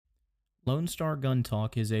Lone Star Gun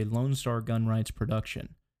Talk is a Lone Star Gun Rights production.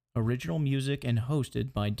 Original music and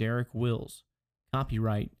hosted by Derek Wills.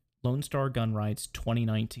 Copyright Lone Star Gun Rights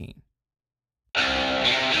 2019.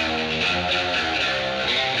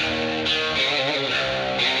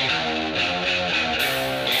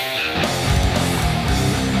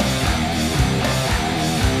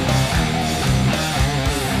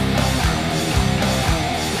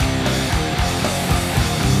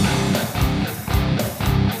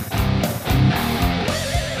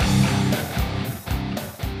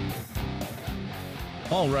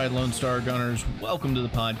 All right, Lone Star Gunners, welcome to the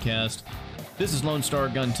podcast. This is Lone Star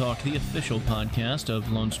Gun Talk, the official podcast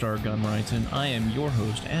of Lone Star Gun Rights, and I am your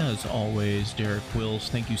host, as always, Derek Wills.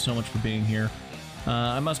 Thank you so much for being here.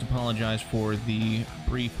 I must apologize for the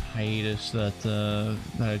brief hiatus that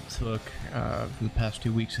I took for the past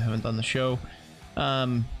 2 weeks. I haven't done the show,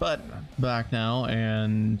 but back now,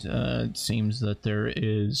 and it seems that there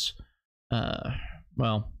is, I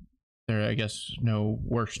guess, no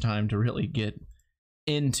worse time to really get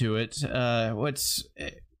into it.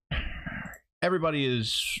 Everybody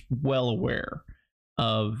is well aware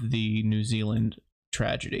of the New Zealand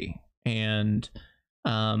tragedy, and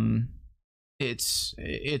it's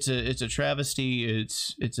a travesty.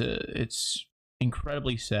 It's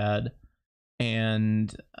incredibly sad,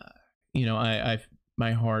 and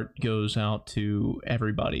my heart goes out to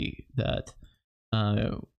everybody that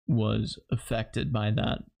was affected by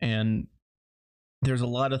that. And there's a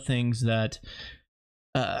lot of things that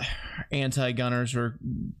anti-gunners are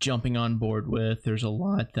jumping on board with. There's a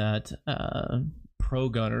lot that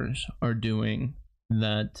pro-gunners are doing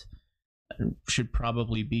that should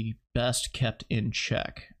probably be best kept in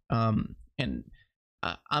check. And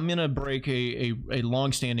I'm gonna break a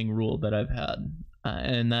long-standing rule that I've had,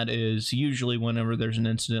 and that is usually whenever there's an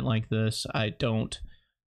incident like this, I don't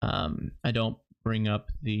bring up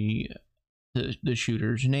the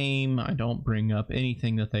shooter's name. I don't bring up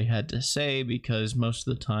anything that they had to say, because most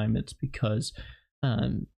of the time it's because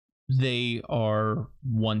they are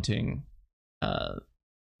wanting fame.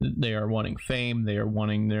 They are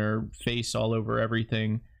wanting their face all over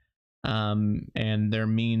everything, and their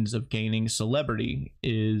means of gaining celebrity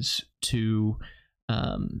is to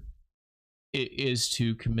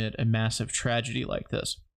commit a massive tragedy like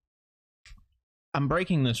this. I'm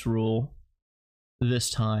breaking this rule this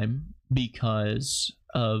time because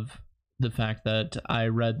of the fact that I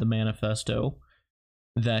read the manifesto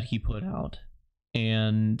that he put out,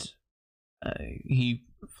 and he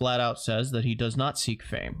flat out says that he does not seek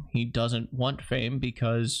fame. He doesn't want fame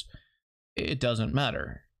because it doesn't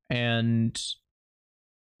matter. And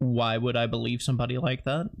why would I believe somebody like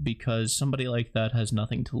that? Because somebody like that has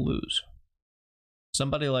nothing to lose.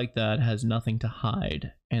 Somebody like that has nothing to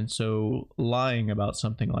hide, and so lying about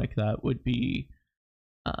something like that would be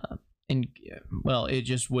it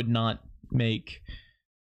just would not make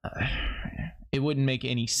it wouldn't make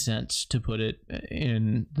any sense, to put it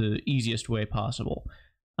in the easiest way possible.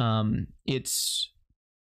 It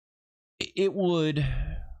would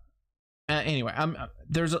anyway. I'm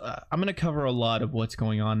going to cover a lot of what's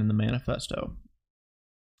going on in the manifesto,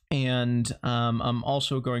 and I'm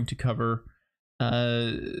also going to cover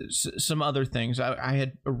some other things. I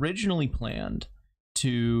had originally planned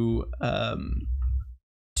to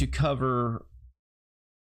cover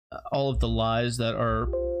all of the lies that are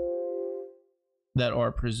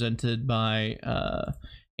presented by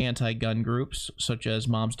anti-gun groups such as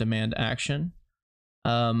Moms Demand Action,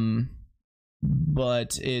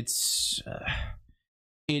 but and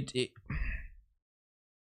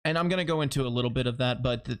I'm gonna go into a little bit of that,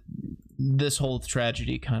 but this whole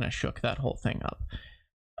tragedy kind of shook that whole thing up.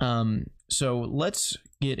 So let's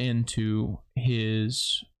get into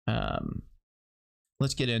his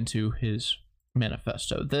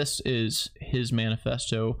manifesto. This is his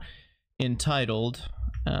manifesto, entitled,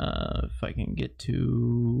 if I can get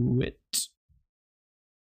to it,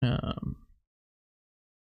 hang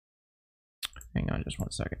on just 1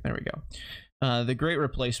 second, there we go. The Great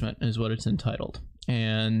Replacement is what it's entitled,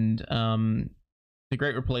 and the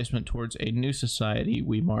Great Replacement towards a new society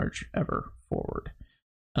we march ever forward.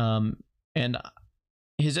 And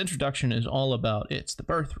his introduction is all about the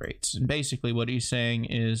birth rates, and basically what he's saying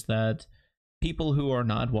is that people who are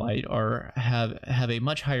not white have a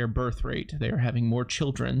much higher birth rate. They are having more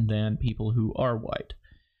children than people who are white,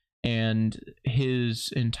 and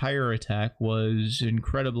his entire attack was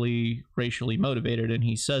incredibly racially motivated, and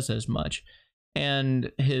he says as much.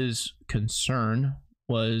 And his concern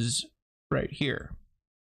was right here.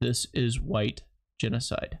 This is white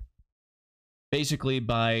genocide. Basically,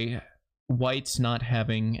 by whites not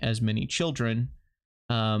having as many children,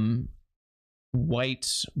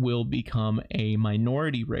 whites will become a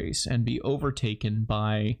minority race and be overtaken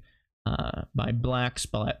by blacks,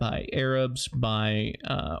 by Arabs, by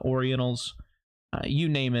Orientals, you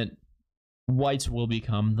name it. Whites will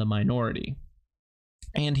become the minority.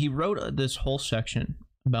 And he wrote this whole section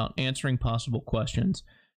about answering possible questions.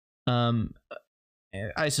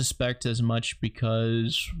 I suspect as much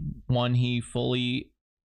because, one, he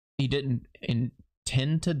didn't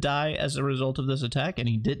intend to die as a result of this attack, and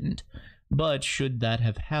he didn't. But should that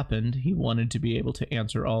have happened, he wanted to be able to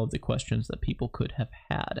answer all of the questions that people could have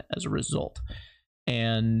had as a result.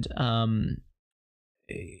 And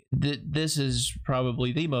this is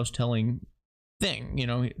probably the most telling thing. You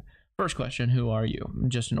know, first question, who are you? I'm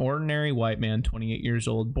just an ordinary white man, 28 years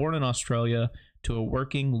old, born in Australia to a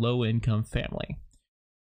working low-income family.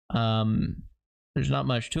 There's not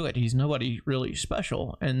much to it. He's nobody really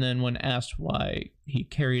special. And then when asked why he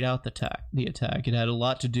carried out the attack, it had a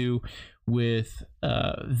lot to do with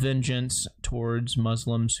vengeance towards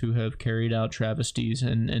Muslims who have carried out travesties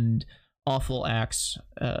and awful acts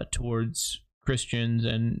towards Christians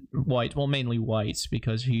and whites, well, mainly whites,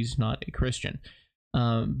 because he's not a Christian,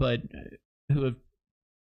 but who have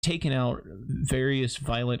taken out various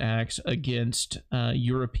violent acts against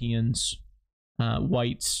Europeans,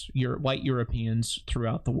 white Europeans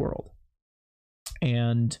throughout the world.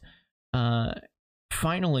 And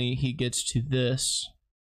finally, he gets to this.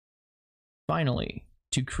 Finally,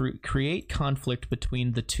 to create conflict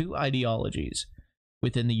between the two ideologies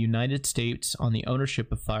within the United States on the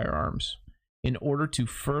ownership of firearms, in order to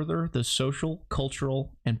further the social,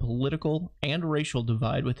 cultural, and political and racial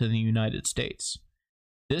divide within the United States.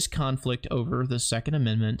 This conflict over the Second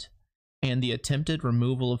Amendment and the attempted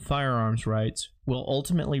removal of firearms rights will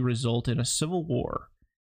ultimately result in a civil war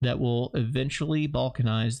that will eventually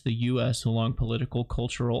balkanize the U.S. along political,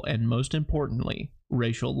 cultural, and most importantly,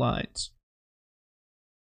 racial lines.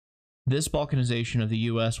 This balkanization of the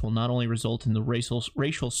U.S. will not only result in the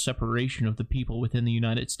racial separation of the people within the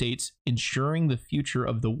United States, ensuring the future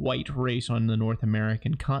of the white race on the North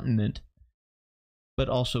American continent, but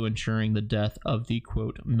also ensuring the death of the,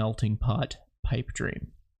 quote, melting pot pipe dream.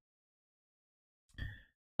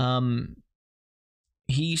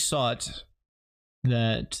 He sought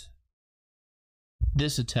that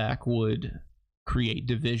this attack would create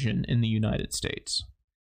division in the United States.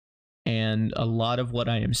 And a lot of what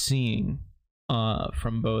I am seeing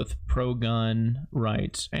from both pro-gun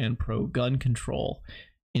rights and pro-gun control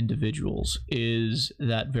individuals is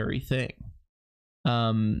that very thing.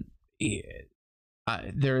 There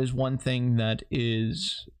is one thing that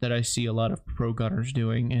I see a lot of pro-gunners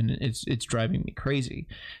doing, and it's driving me crazy,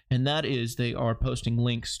 and that is they are posting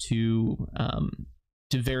links to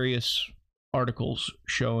various articles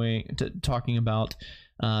talking about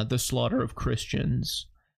the slaughter of Christians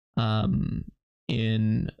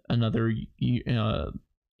in another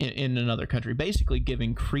country, basically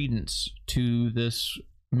giving credence to this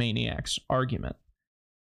maniac's argument.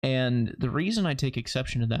 And the reason I take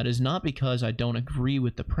exception to that is not because I don't agree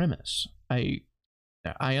with the premise. I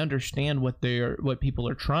understand what people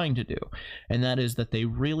are trying to do, and that is that they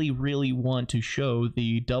really, really want to show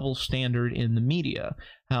the double standard in the media,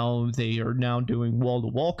 how they are now doing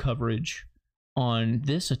wall-to-wall coverage on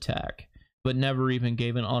this attack, but never even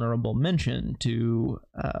gave an honorable mention to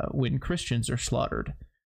when Christians are slaughtered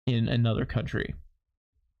in another country.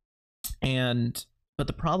 But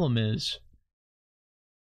the problem is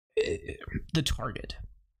the target.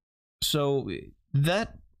 So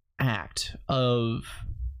that act of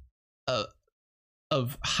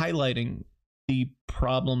highlighting the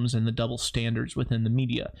problems and the double standards within the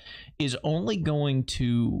media is only going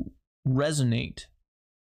to resonate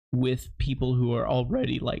with people who are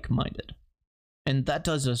already like-minded. And that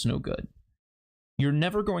does us no good. You're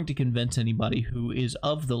never going to convince anybody who is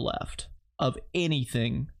of the left of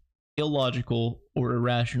anything illogical or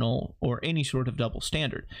irrational or any sort of double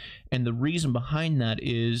standard. And the reason behind that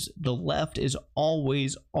is the left is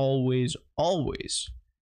always, always, always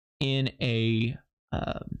in an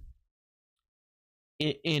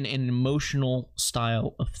emotional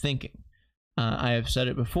style of thinking. I have said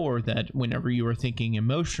it before that whenever you are thinking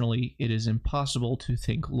emotionally, it is impossible to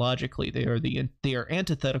think logically. They are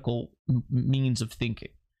antithetical means of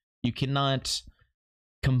thinking. You cannot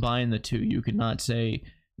combine the two. You cannot say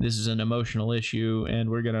this is an emotional issue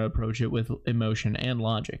and we're going to approach it with emotion and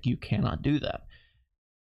logic. You cannot do that.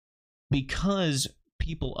 Because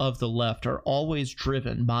people of the left are always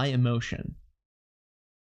driven by emotion,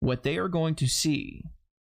 what they are going to see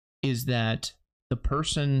is that the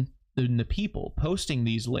people posting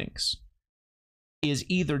these links is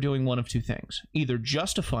either doing one of two things: either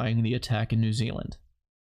justifying the attack in New Zealand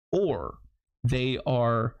or They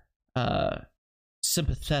are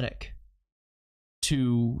sympathetic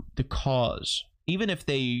to the cause, even if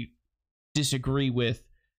they disagree with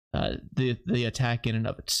the attack in and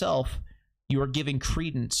of itself. You are giving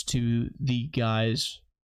credence to the guys,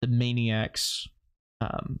 the maniacs'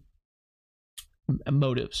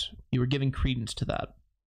 motives. You are giving credence to that,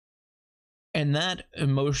 and that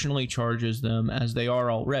emotionally charges them, as they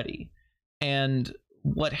are already. And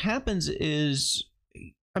what happens is,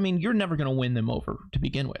 I mean, you're never going to win them over to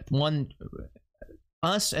begin with. One,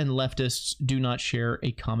 us and leftists do not share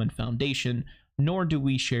a common foundation, nor do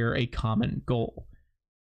we share a common goal.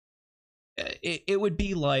 It would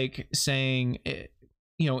be like saying,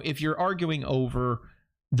 if you're arguing over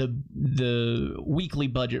the weekly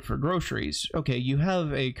budget for groceries, okay, you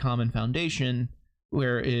have a common foundation,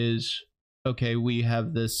 whereas, okay, we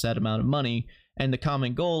have this set amount of money, and the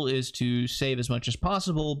common goal is to save as much as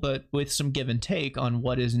possible, but with some give and take on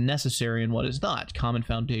what is necessary and what is not. Common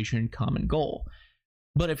foundation, common goal.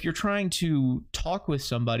 But if you're trying to talk with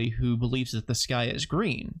somebody who believes that the sky is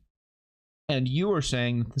green, and you are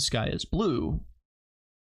saying that the sky is blue,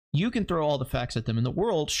 you can throw all the facts at them in the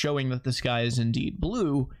world showing that the sky is indeed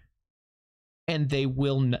blue, and it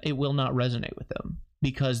will not resonate with them,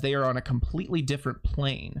 because they are on a completely different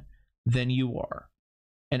plane than you are.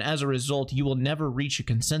 And as a result, you will never reach a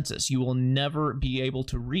consensus. You will never be able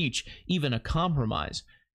to reach even a compromise.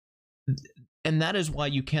 And that is why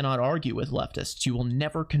you cannot argue with leftists. You will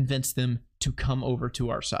never convince them to come over to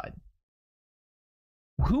our side.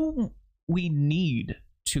 Who we need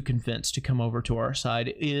to convince to come over to our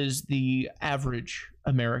side is the average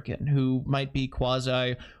American, who might be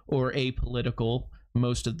quasi or apolitical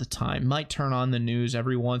most of the time, might turn on the news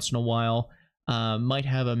every once in a while, might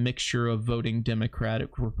have a mixture of voting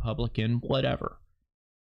Democratic, Republican, whatever.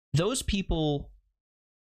 Those people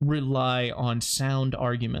rely on sound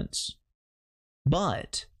arguments.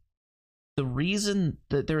 But the reason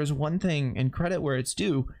that there is one thing, and credit where it's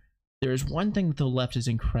due, there is one thing that the left is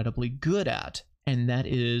incredibly good at, and that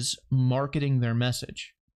is marketing their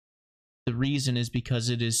message. The reason is because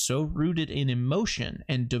it is so rooted in emotion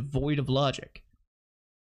and devoid of logic.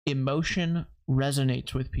 Emotion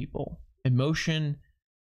resonates with people. Emotion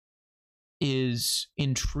is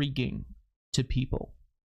intriguing to people.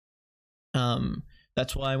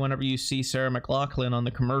 That's why whenever you see Sarah McLachlan on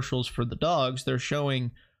the commercials for the dogs, they're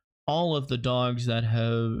showing all of the dogs that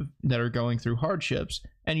are going through hardships,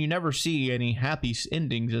 and you never see any happy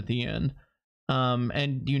endings at the end.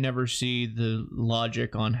 And you never see the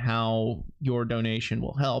logic on how your donation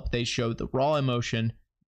will help. They show the raw emotion.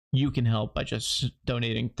 You can help by just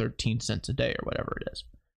donating 13 cents a day or whatever it is.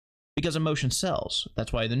 Because emotion sells.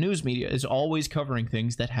 That's why the news media is always covering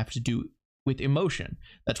things that have to do with emotion.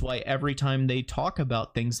 That's why every time they talk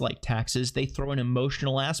about things like taxes, they throw an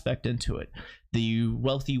emotional aspect into it. The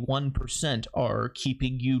wealthy 1% are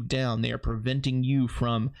keeping you down. They are preventing you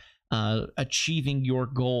from achieving your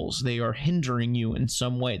goals. They are hindering you in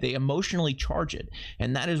some way. They emotionally charge it,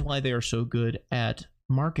 and that is why they are so good at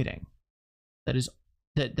marketing. That is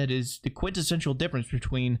the quintessential difference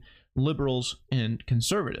between liberals and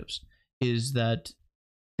conservatives, is that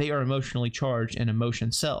they are emotionally charged and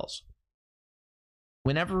emotion sells.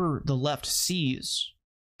 Whenever the left sees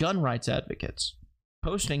gun rights advocates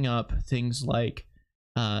posting up things like,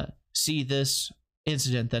 see this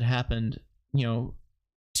incident that happened,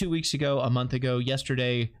 2 weeks ago, a month ago,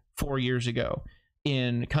 yesterday, 4 years ago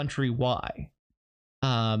in country Y,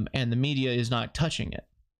 and the media is not touching it,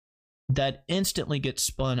 that instantly gets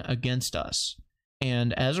spun against us.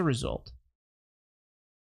 And as a result,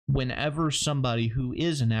 whenever somebody who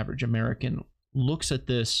is an average American looks at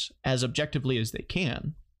this as objectively as they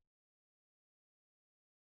can,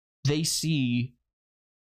 they see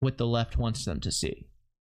what the left wants them to see.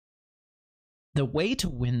 The way to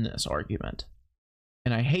win this argument,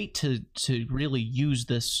 and I hate to really use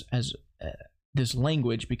this as this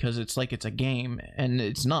language because it's like it's a game, and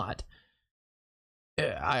it's not.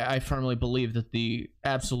 I firmly believe that the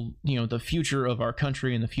absolute, the future of our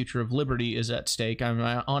country and the future of liberty is at stake.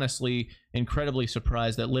 I'm honestly incredibly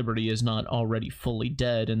surprised that liberty is not already fully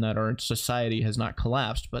dead and that our society has not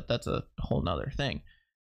collapsed, but that's a whole nother thing.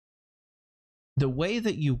 The way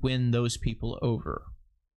that you win those people over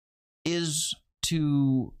is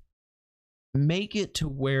to make it to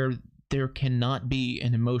where there cannot be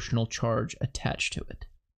an emotional charge attached to it.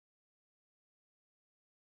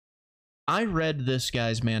 I read this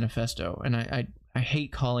guy's manifesto, and I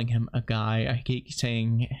hate calling him a guy. I hate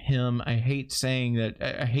saying him. I hate saying that.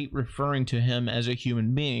 I hate referring to him as a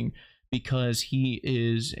human being, because he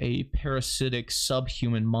is a parasitic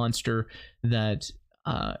subhuman monster that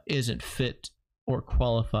isn't fit or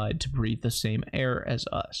qualified to breathe the same air as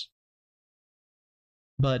us.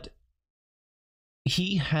 But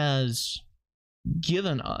he has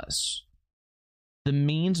given us the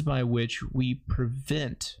means by which we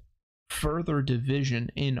prevent further division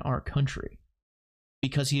in our country,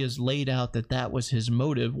 because he has laid out that that was his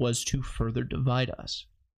motive, was to further divide us.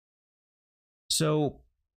 So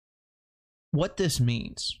what this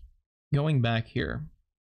means, going back here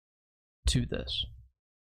to this,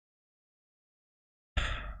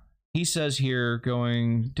 he says here,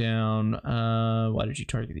 going down, why did you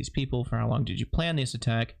target these people? For how long did you plan this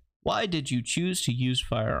attack? Why did you choose to use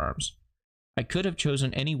firearms? I could have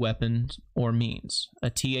chosen any weapon or means: a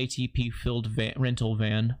TATP-filled rental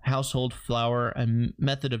van, household flour, a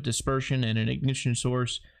method of dispersion and an ignition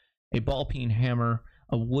source, a ball-peen hammer,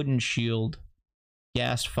 a wooden shield,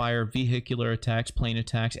 gas, fire, vehicular attacks, plane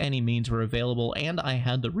attacks. Any means were available, and I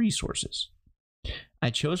had the resources. I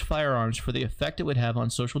chose firearms for the effect it would have on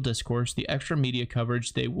social discourse, the extra media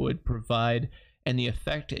coverage they would provide, and the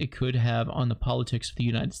effect it could have on the politics of the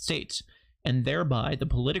United States, and thereby the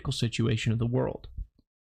political situation of the world.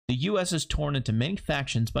 The U.S. is torn into many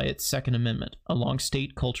factions by its Second Amendment, along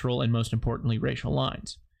state, cultural, and most importantly, racial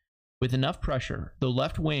lines. With enough pressure, the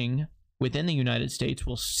left wing within the United States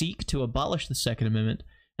will seek to abolish the Second Amendment,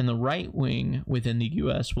 and the right wing within the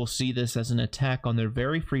U.S. will see this as an attack on their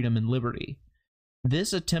very freedom and liberty.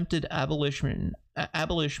 This attempted abolishment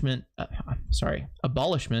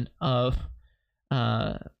of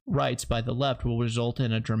rights by the left will result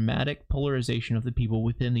in a dramatic polarization of the people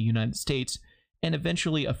within the United States, and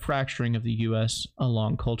eventually a fracturing of the U.S.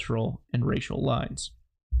 along cultural and racial lines.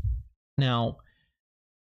 Now,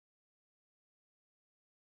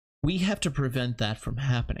 we have to prevent that from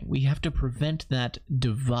happening. We have to prevent that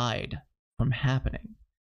divide from happening.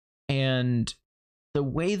 And the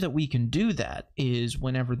way that we can do that is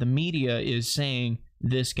whenever the media is saying,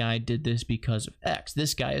 this guy did this because of X,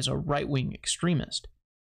 this guy is a right-wing extremist,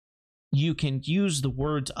 you can use the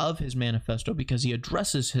words of his manifesto because he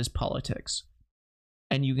addresses his politics.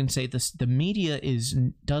 And you can say this: the media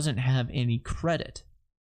doesn't have any credit.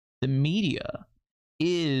 The media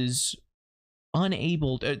is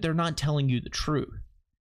unable, they're not telling you the truth.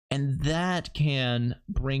 And that can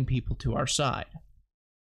bring people to our side.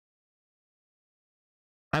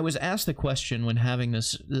 I was asked the question when having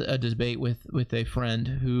a debate with a friend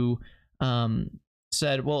who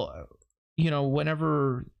said, well,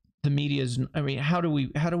 whenever the media is, how do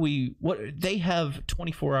we, what, they have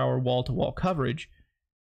 24-hour wall-to-wall coverage.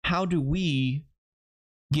 How do we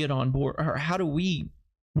get on board? Or how do we,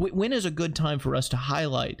 when is a good time for us to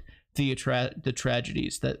highlight the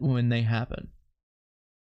tragedies that when they happen?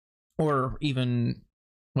 Or even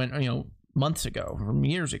when, months ago, from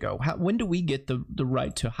years ago, when do we get the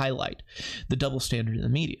right to highlight the double standard in the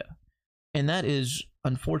media? And that is,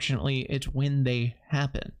 unfortunately, it's when they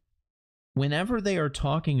happen. Whenever they are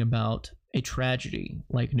talking about a tragedy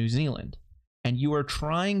like New Zealand, and you are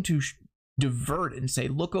trying to divert and say,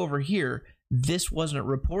 look over here, this wasn't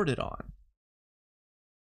reported on,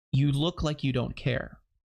 you look like you don't care.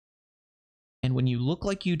 And when you look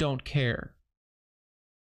like you don't care,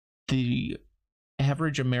 the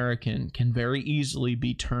average American can very easily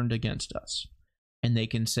be turned against us. And they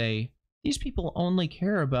can say, these people only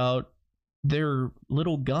care about their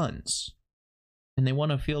little guns, and they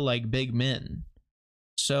want to feel like big men.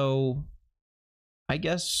 So I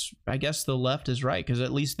guess the left is right, because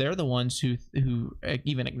at least they're the ones who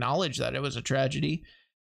even acknowledge that it was a tragedy,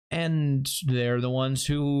 and they're the ones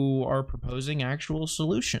who are proposing actual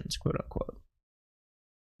solutions, quote unquote.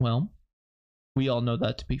 Well, we all know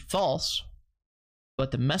that to be false,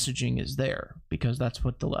 but the messaging is there because that's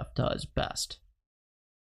what the left does best.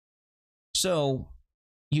 So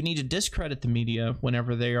you need to discredit the media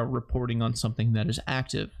whenever they are reporting on something that is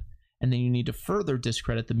active, and then you need to further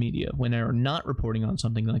discredit the media when they are not reporting on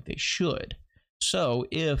something like they should. So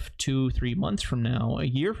if 2-3 months from now, a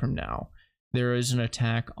year from now, there is an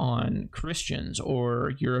attack on Christians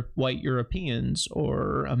or white Europeans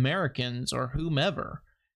or Americans or whomever,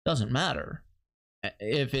 doesn't matter.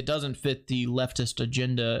 If it doesn't fit the leftist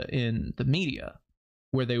agenda in the media,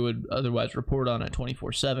 where they would otherwise report on it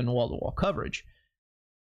 24/7 wall-to-wall coverage,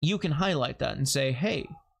 you can highlight that and say, hey,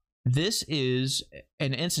 this is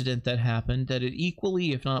an incident that happened that is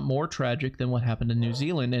equally, if not more tragic than what happened in New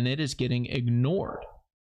Zealand, and it is getting ignored.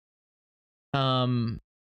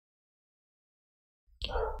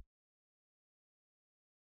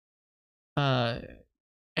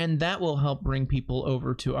 And that will help bring people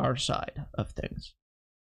over to our side of things.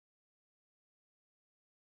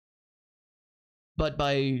 But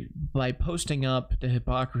by posting up the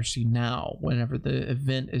hypocrisy now, whenever the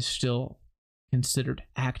event is still considered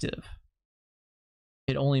active,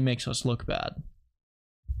 it only makes us look bad.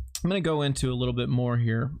 I'm going to go into a little bit more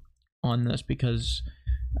here on this because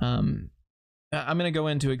I'm going to go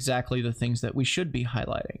into exactly the things that we should be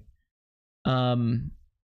highlighting.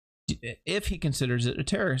 If he considers it a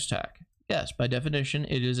terrorist attack, yes, by definition,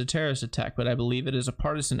 it is a terrorist attack, but I believe it is a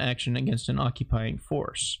partisan action against an occupying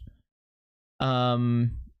force.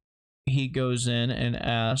 He goes in and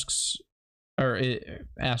asks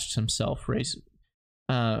himself,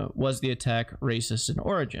 was the attack racist in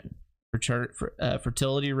origin?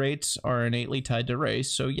 Fertility rates are innately tied to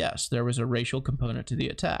race, so yes, there was a racial component to the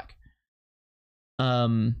attack.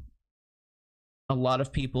 A lot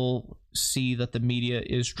of people see that the media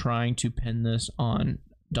is trying to pin this on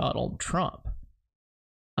Donald Trump.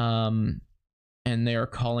 And they are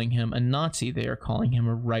calling him a Nazi. They are calling him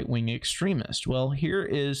a right-wing extremist. Well, here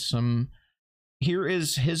is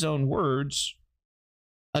his own words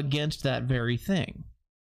against that very thing.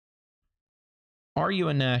 Are you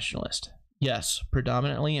a nationalist? Yes,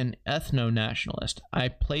 predominantly an ethno-nationalist. I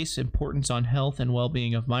place importance on health and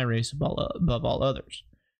well-being of my race above all others.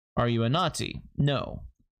 Are you a Nazi? No.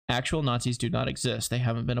 Actual Nazis do not exist. They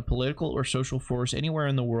haven't been a political or social force anywhere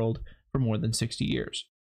in the world for more than 60 years.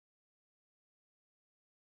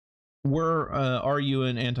 Are you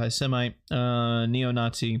an anti-Semite,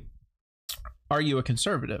 neo-Nazi? Are you a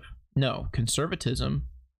conservative? No. Conservatism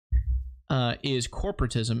is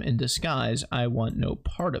corporatism in disguise. I want no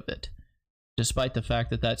part of it. Despite the fact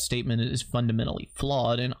that that statement is fundamentally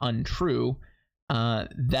flawed and untrue,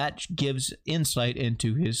 that gives insight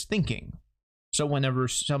into his thinking. So whenever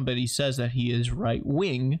somebody says that he is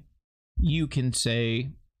right-wing, you can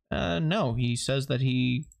say, no, he says that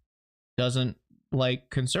he doesn't like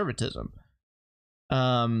conservatism.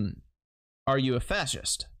 Are you a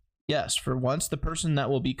fascist? Yes, for once, the person that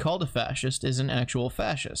will be called a fascist is an actual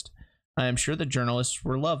fascist. I am sure the journalists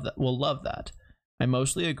will love that. I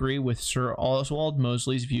mostly agree with Sir Oswald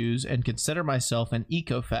Mosley's views and consider myself an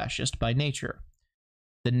eco-fascist by nature.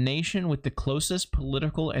 The nation with the closest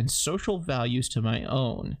political and social values to my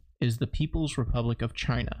own is the People's Republic of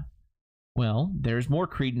China. Well, there's more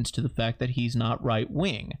credence to the fact that he's not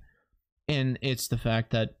right-wing. And it's the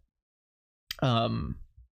fact that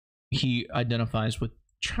he identifies with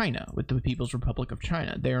China, with the People's Republic of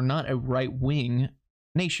China. They are not a right-wing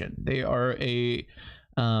nation. They are a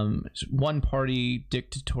one-party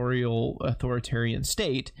dictatorial authoritarian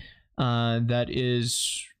state that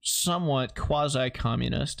is somewhat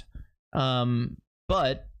quasi-communist.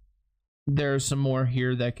 But there's some more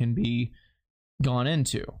here that can be gone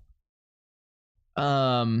into.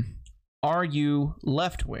 Are you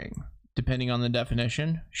left-wing? Depending on the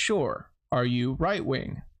definition, sure. Are you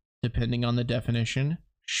right-wing? Depending on the definition,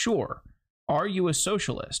 sure. Are you a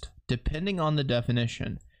socialist? Depending on the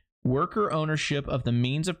definition. Worker ownership of the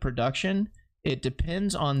means of production, it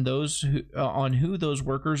depends on who those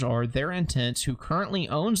workers are, their intents, who currently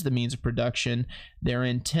owns the means of production, their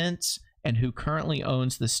intents, and who currently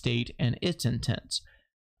owns the state and its intents.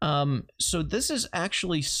 So this is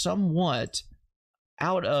actually somewhat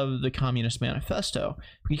out of the Communist Manifesto,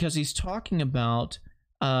 because he's talking about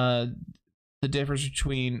the difference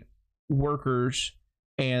between workers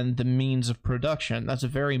and the means of production. That's a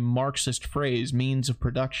very Marxist phrase, means of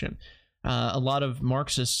production. A lot of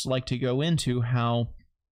Marxists like to go into how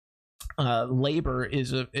labor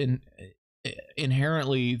is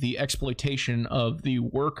inherently the exploitation of the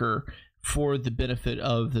worker for the benefit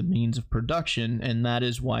of the means of production, and that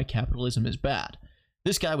is why capitalism is bad.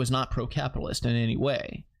 This guy was not pro-capitalist in any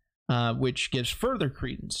way, which gives further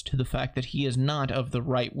credence to the fact that he is not of the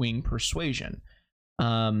right-wing persuasion.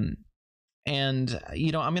 And,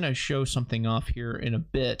 you know, I'm going to show something off here in a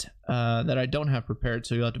bit that I don't have prepared,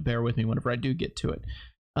 so you'll have to bear with me whenever I do get to it.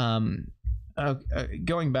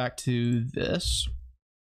 Going back to this.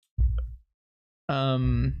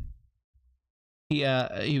 Are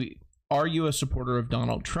you a supporter of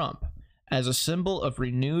Donald Trump? As a symbol of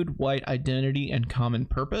renewed white identity and common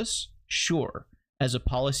purpose? Sure. As a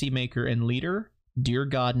policymaker and leader? Dear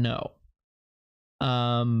God, no.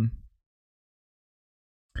 And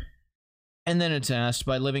then it's asked,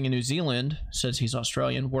 by living in New Zealand, says he's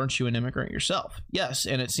Australian, weren't you an immigrant yourself? Yes,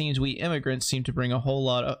 and it seems we immigrants seem to bring a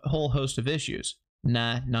whole host of issues.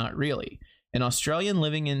 Nah, not really. An Australian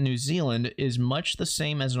living in New Zealand is much the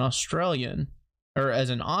same as an Austrian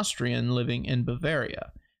living in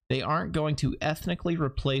Bavaria. They aren't going to ethnically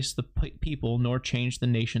replace the people nor change the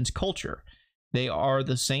nation's culture. They are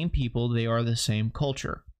the same people, they are the same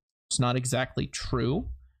culture. It's not exactly true.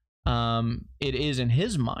 It is in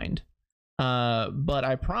his mind. But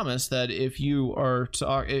I promise that if you are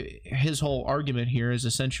his whole argument here is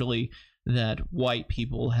essentially that white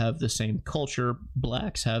people have the same culture,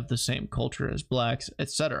 blacks have the same culture as blacks,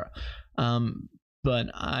 etc.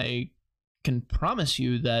 But I can promise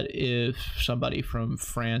you that if somebody from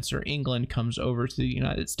France or England comes over to the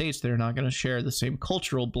United States, they're not going to share the same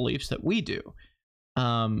cultural beliefs that we do.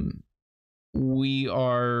 We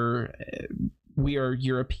are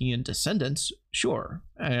European descendants, sure.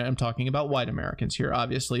 I'm talking about white Americans here,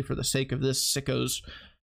 obviously, for the sake of this sicko's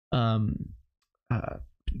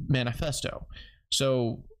manifesto.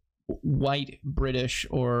 So white British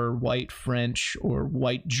or white French or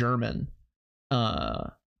white German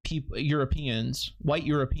white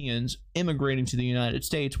Europeans immigrating to the United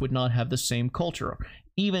States would not have the same culture.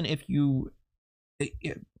 Even if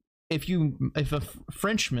a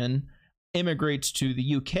Frenchman immigrates to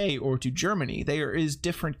the UK or to Germany, there is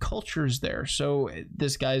different cultures there. So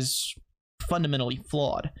this guy's fundamentally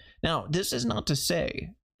flawed. Now, this is not to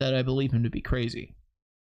say that I believe him to be crazy.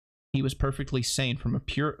 He was perfectly sane from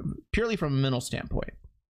purely from a mental standpoint.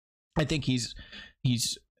 I think he's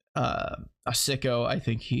a sicko. I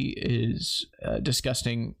think he is a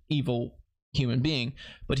disgusting, evil human being,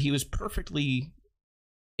 but he was perfectly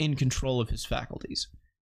in control of his faculties.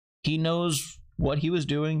 He knows what he was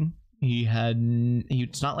doing.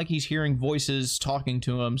 It's not like he's hearing voices talking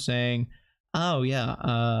to him saying, oh yeah,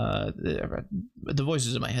 the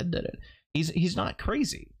voices in my head did it. He's not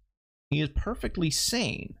crazy. He is perfectly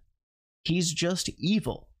sane. He's just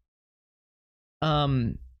evil.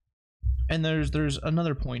 And there's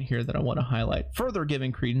another point here that I want to highlight, further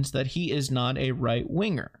giving credence that he is not a right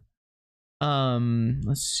winger.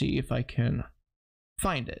 Let's see if I can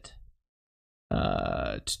find it.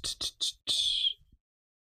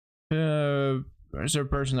 Is there a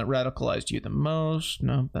person that radicalized you the most?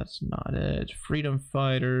 No, that's not it. Freedom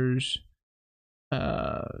fighters.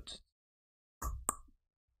 Let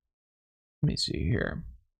me see here.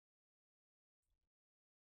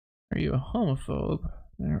 Are you a homophobe?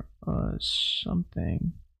 There was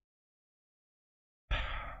something.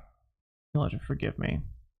 You'll have to forgive me.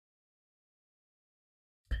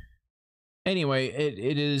 Anyway,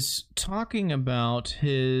 it is talking about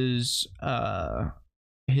his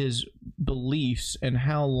beliefs and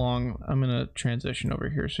how long. I'm gonna transition over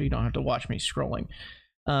here so you don't have to watch me scrolling.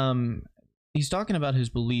 He's talking about his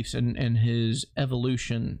beliefs and his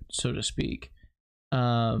evolution, so to speak,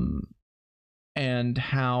 and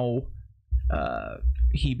how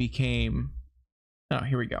he became. Oh,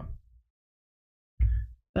 here we go.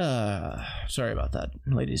 Sorry about that,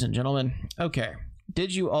 ladies and gentlemen. Okay.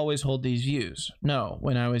 Did you always hold these views? No.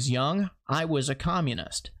 When I was young, I was a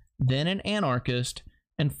communist, then an anarchist,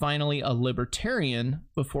 and finally a libertarian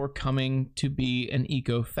before coming to be an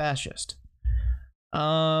eco-fascist.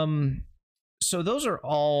 So those are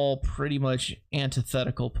all pretty much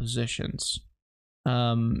antithetical positions.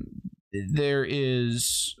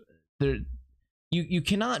 You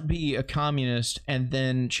cannot be a communist and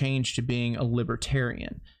then change to being a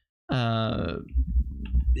libertarian.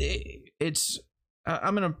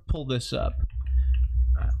 I'm gonna pull this up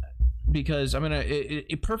because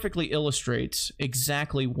it perfectly illustrates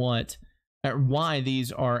exactly why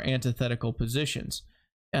these are antithetical positions.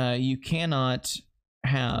 You cannot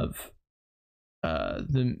have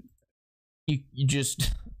you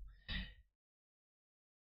just.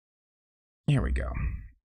 Here we go.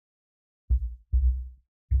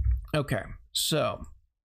 Okay, so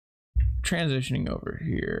transitioning over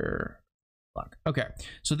here. Okay,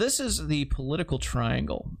 so this is the political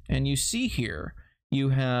triangle, and you see here you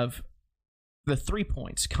have the 3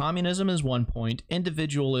 points. Communism is 1 point,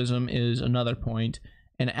 individualism is another point,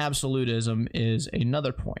 and absolutism is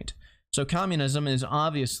another point. So communism is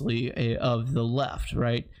obviously of the left,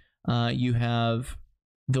 right? You have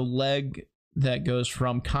the leg that goes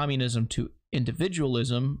from communism to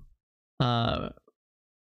individualism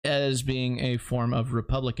as being a form of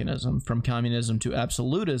republicanism, from communism to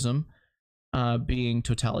absolutism being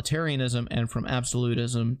totalitarianism, and from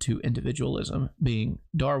absolutism to individualism being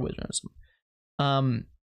Darwinism.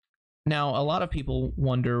 Now, a lot of people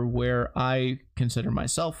wonder where I consider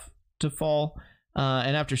myself to fall,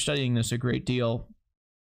 and after studying this a great deal,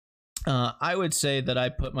 I would say that I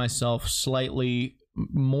put myself slightly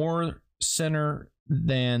more center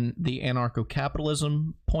than the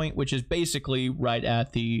anarcho-capitalism point, which is basically right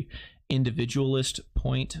at the individualist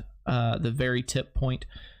point, the very tip point.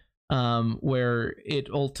 Where it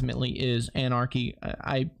ultimately is anarchy.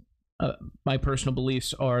 My personal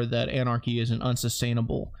beliefs are that anarchy is an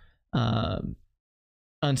unsustainable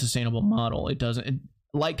model. It doesn't,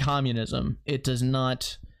 like communism, it does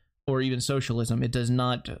not, or even socialism, it does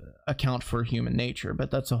not account for human nature.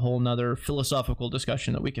 But that's a whole nother philosophical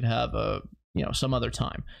discussion that we could have, some other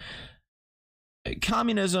time.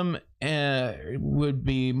 communism would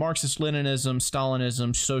be Marxist-Leninism,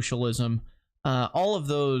 Stalinism, socialism, all of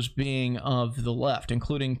those being of the left,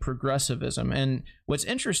 including progressivism. And what's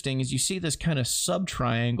interesting is you see this kind of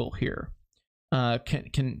sub-triangle here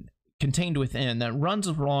contained within that runs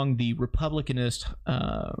along the Republicanist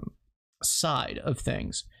side of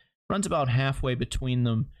things, runs about halfway between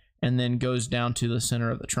them, and then goes down to the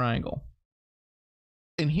center of the triangle.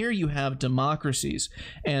 And here you have democracies,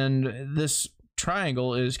 and this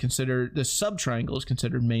triangle is considered, this sub-triangle is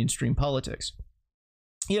considered mainstream politics.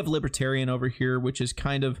 You have libertarian over here, which is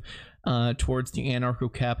kind of towards the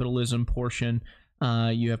anarcho-capitalism portion.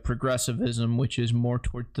 You have progressivism, which is more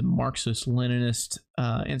toward the Marxist-Leninist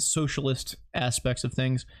and socialist aspects of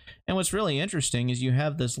things. And what's really interesting is you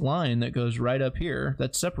have this line that goes right up here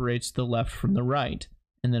that separates the left from the right,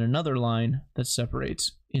 and then another line that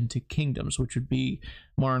separates into kingdoms, which would be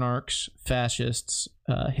monarchs, fascists,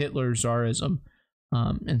 Hitler, Tsarism,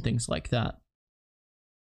 and things like that.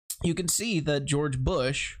 You can see that George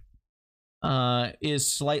Bush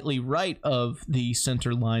is slightly right of the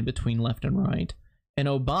center line between left and right, and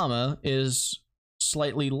Obama is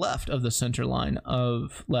slightly left of the center line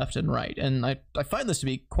of left and right. And I find this to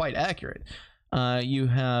be quite accurate. You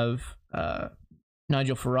have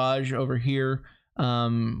Nigel Farage over here,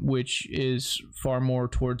 which is far more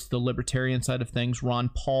towards the libertarian side of things.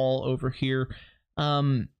 Ron Paul over here.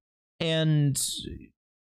 And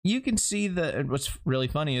you can see that what's really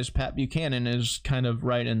funny is Pat Buchanan is kind of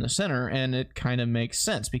right in the center, and it kind of makes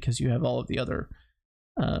sense because you have all of the other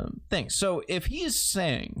things. So if he is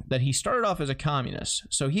saying that he started off as a communist,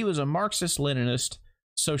 so he was a Marxist-Leninist,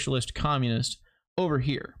 socialist, communist over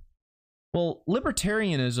here. Well,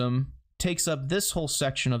 libertarianism takes up this whole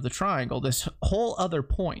section of the triangle, this whole other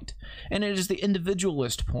point, and it is the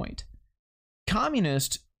individualist point.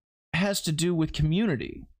 Communist has to do with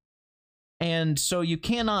community. And so you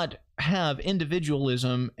cannot have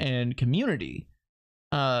individualism and community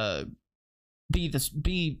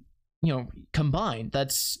be combined.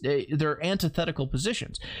 They're antithetical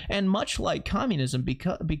positions. And much like communism,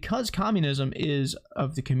 because communism is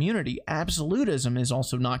of the community, absolutism is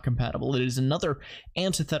also not compatible. It is another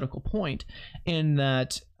antithetical point in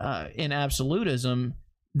that in absolutism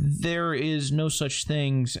there is no such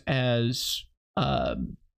things as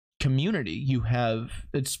community.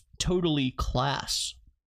 It's totally class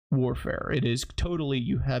warfare. It is totally,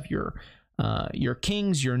 you have your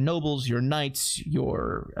kings, your nobles, your knights,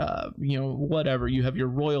 your whatever. You have your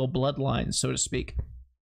royal bloodlines, so to speak.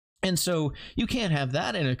 And so you can't have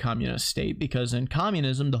that in a communist state, because in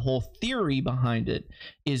communism, the whole theory behind it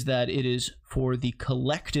is that it is for the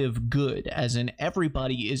collective good, as in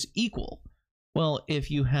everybody is equal. Well,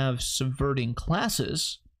 if you have subverting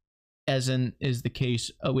classes, as in is the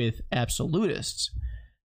case with absolutists,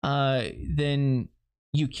 then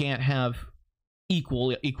you can't have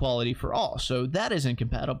equality for all. So that is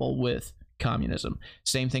incompatible with communism.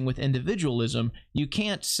 Same thing with individualism. You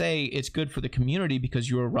can't say it's good for the community because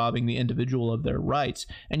you are robbing the individual of their rights,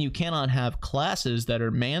 and you cannot have classes that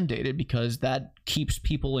are mandated because that keeps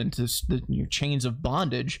people into the chains of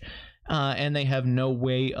bondage, and they have no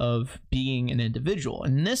way of being an individual.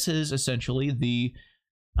 And this is essentially the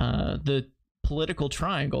political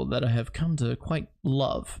triangle that I have come to quite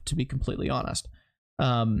love, to be completely honest.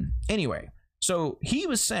 Anyway, so he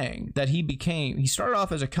was saying that he started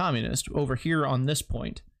off as a communist over here on this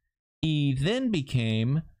point. He then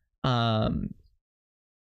became, let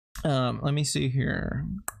me see here.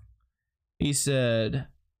 He said,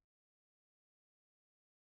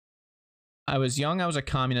 I was young, I was a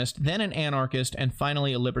communist, then an anarchist, and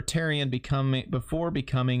finally a libertarian before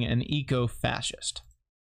becoming an eco-fascist.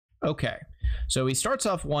 Okay, so he starts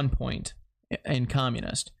off one point in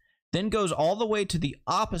communist, then goes all the way to the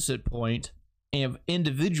opposite point of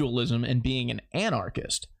individualism and being an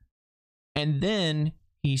anarchist. And then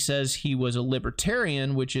he says he was a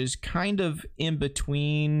libertarian, which is kind of in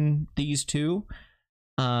between these two.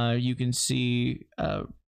 You can see,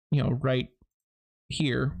 right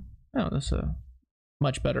here. Oh, that's a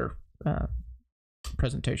much better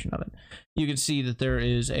presentation of it. You can see that there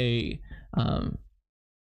is a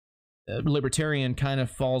libertarian kind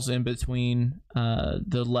of falls in between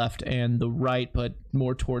the left and the right, but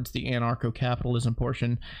more towards the anarcho-capitalism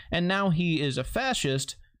portion. And now he is a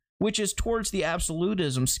fascist, which is towards the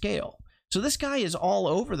absolutism scale. So this guy is all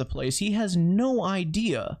over the place. He has no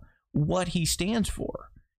idea what he stands for.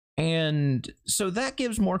 And so that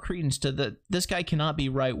gives more credence to this guy cannot be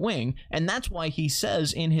right-wing, and that's why he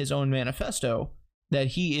says in his own manifesto that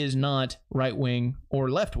he is not right-wing or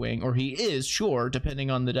left-wing, or he is, sure,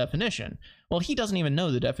 depending on the definition. Well, he doesn't even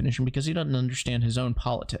know the definition because he doesn't understand his own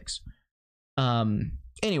politics.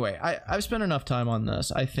 Anyway, I've spent enough time on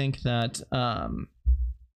this. I think that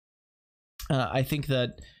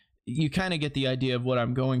you kind of get the idea of what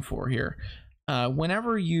I'm going for here.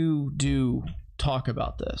 Whenever you do talk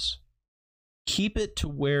about this, keep it to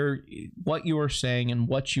where what you are saying and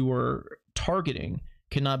what you are targeting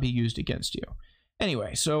cannot be used against you.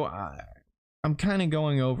 Anyway, so I'm kind of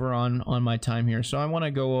going over on my time here, so I want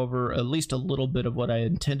to go over at least a little bit of what I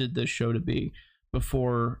intended this show to be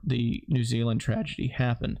before the New Zealand tragedy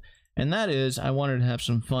happened. And that is, I wanted to have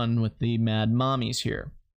some fun with the Mad Mommies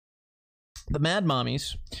here. The Mad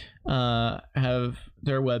Mommies have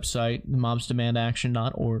their website,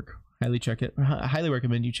 mobsdemandaction.org. Highly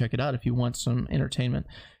recommend you check it out if you want some entertainment.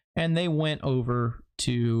 And they went over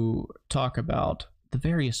to talk about the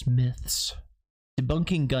various myths,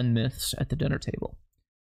 debunking gun myths at the dinner table.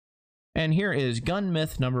 And here is gun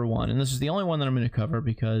myth number 1, and this is the only one that I'm going to cover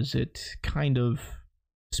because it kind of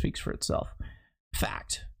speaks for itself.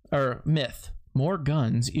 Fact, or myth: more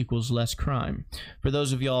guns equals less crime. For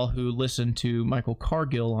those of y'all who listen to Michael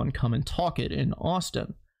Cargill on Come and Talk It in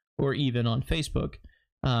Austin, or even on Facebook,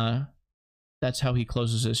 that's how he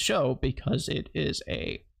closes his show, because it is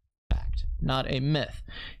a fact, not a myth.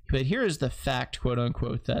 But here is the fact, quote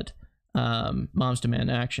unquote, that Moms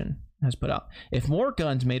Demand Action has put out. If more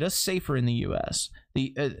guns made us safer in the U.S.,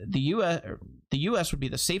 the U.S. would be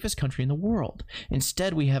the safest country in the world.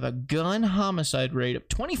 Instead, we have a gun homicide rate of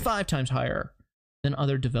 25 times higher than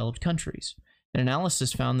other developed countries. An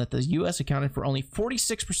analysis found that the U.S. accounted for only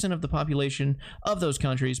 46% of the population of those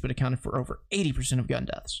countries, but accounted for over 80% of gun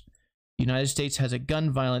deaths. The United States has a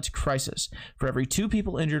gun violence crisis. For every 2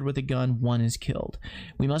 people injured with a gun, 1 is killed.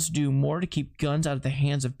 We must do more to keep guns out of the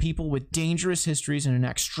hands of people with dangerous histories and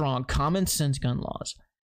enact strong common sense gun laws,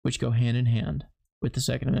 which go hand in hand with the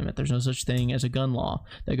Second Amendment. There's no such thing as a gun law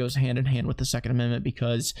that goes hand in hand with the Second Amendment,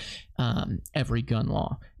 because every gun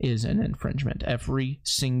law is an infringement. Every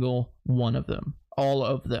single one of them. All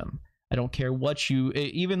of them. I don't care what you...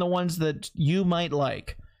 Even the ones that you might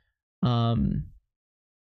like.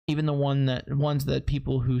 Even the ones that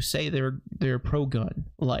people who say they're pro-gun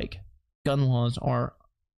like. Gun laws are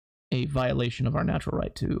a violation of our natural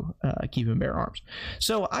right to keep and bear arms.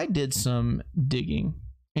 So I did some digging,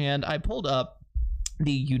 and I pulled up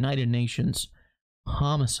the United Nations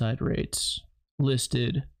homicide rates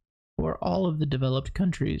listed for all of the developed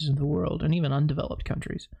countries in the world, and even undeveloped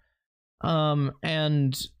countries.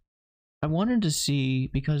 And I wanted to see,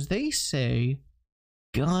 because they say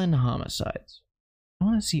gun homicides. I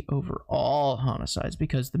want to see overall homicides,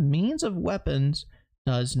 because the means of weapons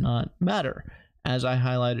does not matter. As I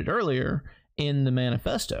highlighted earlier in the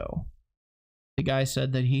manifesto, the guy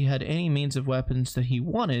said that he had any means of weapons that he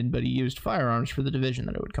wanted, but he used firearms for the division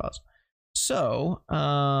that it would cause. So,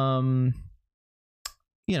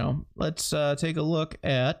 let's take a look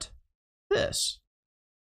at this.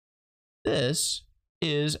 This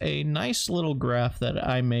is a nice little graph that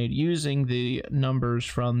I made using the numbers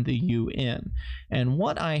from the UN. And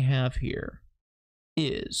what I have here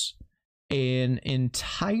is an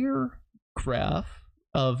entire graph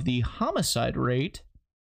of the homicide rate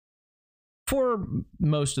for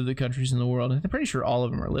most of the countries in the world. I'm pretty sure all of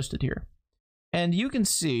them are listed here. And you can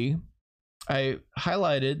see I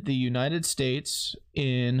highlighted the United States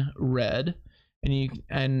in red,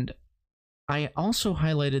 and I also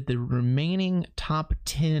highlighted the remaining top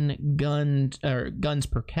 10 guns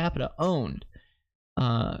per capita owned,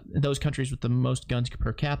 those countries with the most guns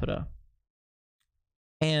per capita.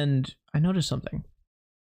 And I noticed something.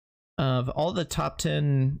 Of all the top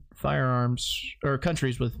 10 firearms, or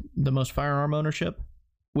countries with the most firearm ownership,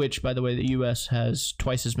 which, by the way, the U.S. has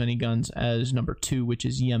twice as many guns as number 2, which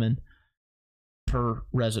is Yemen, per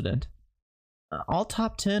resident. All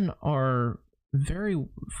top 10 are very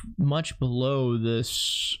much below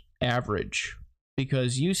this average,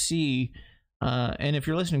 because you see, and if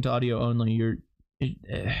you're listening to audio only, you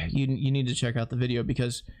need to check out the video,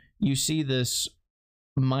 because you see this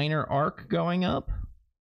minor arc going up,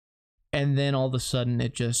 and then all of a sudden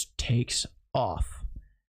it just takes off.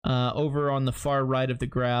 Over on the far right of the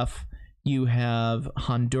graph, you have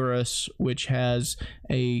Honduras, which has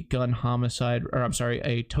a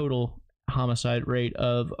total homicide rate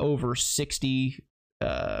of over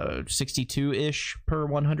 62-ish per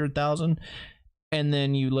 100,000. And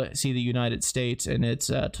then you see the United States, and it's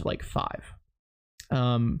at like 5.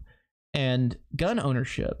 And gun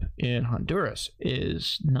ownership in Honduras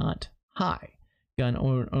is not high. Gun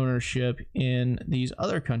ownership in these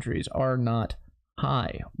other countries are not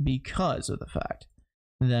high, because of the fact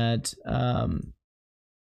that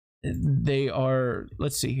they are,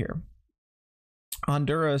 let's see here,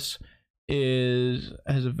 Honduras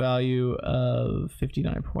has a value of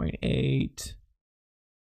 59.8.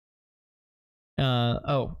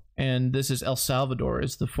 Oh, and this is El Salvador,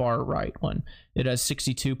 is the far right one. It has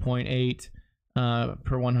 62.8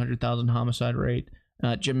 per 100,000 homicide rate.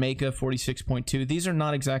 Jamaica, 46.2. These are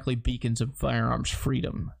not exactly beacons of firearms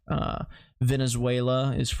freedom.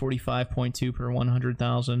 Venezuela is 45.2 per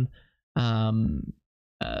 100,000.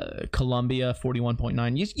 Colombia,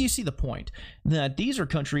 41.9. You see the point that these are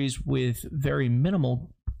countries with very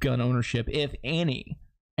minimal gun ownership, if any,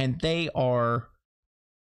 and they are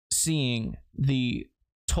seeing the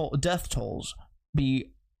death tolls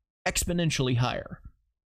be exponentially higher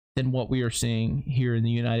than what we are seeing here in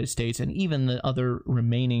the United States and even the other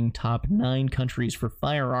remaining top 9 countries for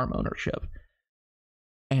firearm ownership.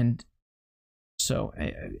 And so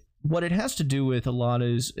what it has to do with a lot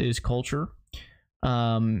is culture.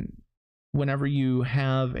 Whenever you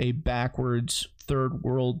have a backwards third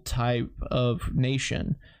world type of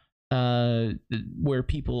nation, where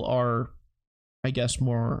people are, I guess,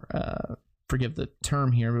 more, forgive the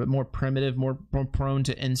term here, but more primitive, more prone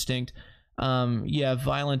to instinct, yeah,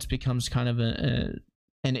 violence becomes kind of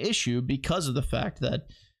an issue because of the fact that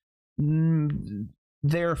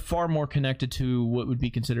they're far more connected to what would be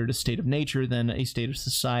considered a state of nature than a state of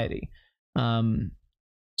society.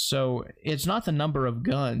 So it's not the number of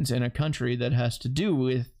guns in a country that has to do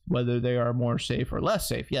with whether they are more safe or less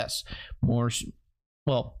safe. Yes,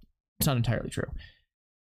 well, it's not entirely true.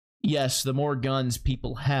 Yes, the more guns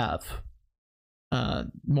people have,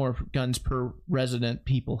 more guns per resident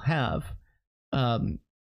people have, the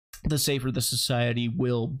safer the society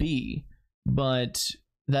will be. But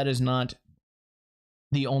that is not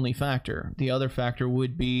the only factor. The other factor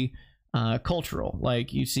would be cultural.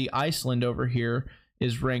 Like you see Iceland over here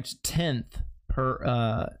is ranked 10th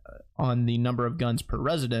per on the number of guns per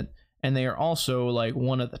resident, and they are also like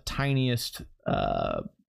one of the tiniest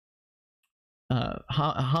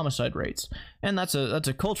homicide rates, and that's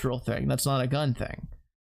a cultural thing. That's not a gun thing.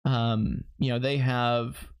 You know, they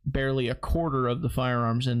have barely a quarter of the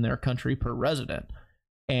firearms in their country per resident,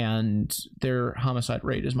 and their homicide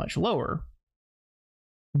rate is much lower.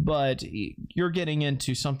 But you're getting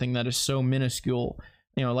into something that is so minuscule.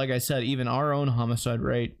 You know, like I said, even our own homicide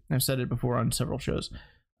rate, I've said it before on several shows,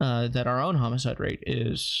 that our own homicide rate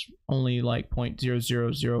is only like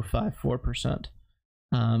 0.00054%,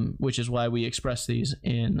 which is why we express these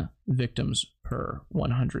in victims per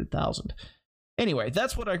 100,000. Anyway,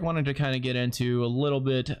 that's what I wanted to kind of get into a little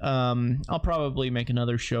bit. I'll probably make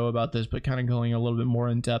another show about this, but kind of going a little bit more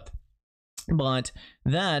in depth. But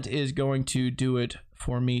that is going to do it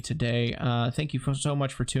for me today. Thank you so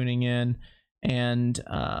much for tuning in. And,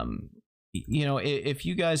 you know, if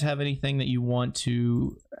you guys have anything that you want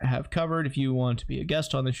to have covered, if you want to be a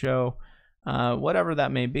guest on the show, whatever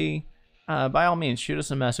that may be, by all means, shoot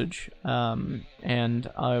us a message, and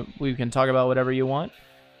we can talk about whatever you want.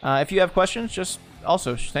 If you have questions, just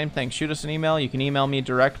also, same thing, shoot us an email. You can email me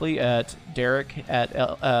directly at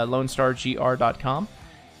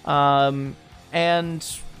derek@lonestargr.com.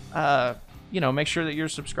 You know, make sure that you're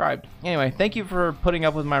subscribed. Anyway, thank you for putting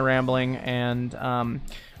up with my rambling, and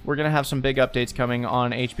we're going to have some big updates coming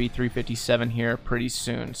on HB 357 here pretty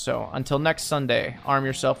soon. So until next Sunday, arm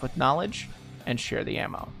yourself with knowledge and share the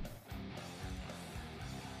ammo.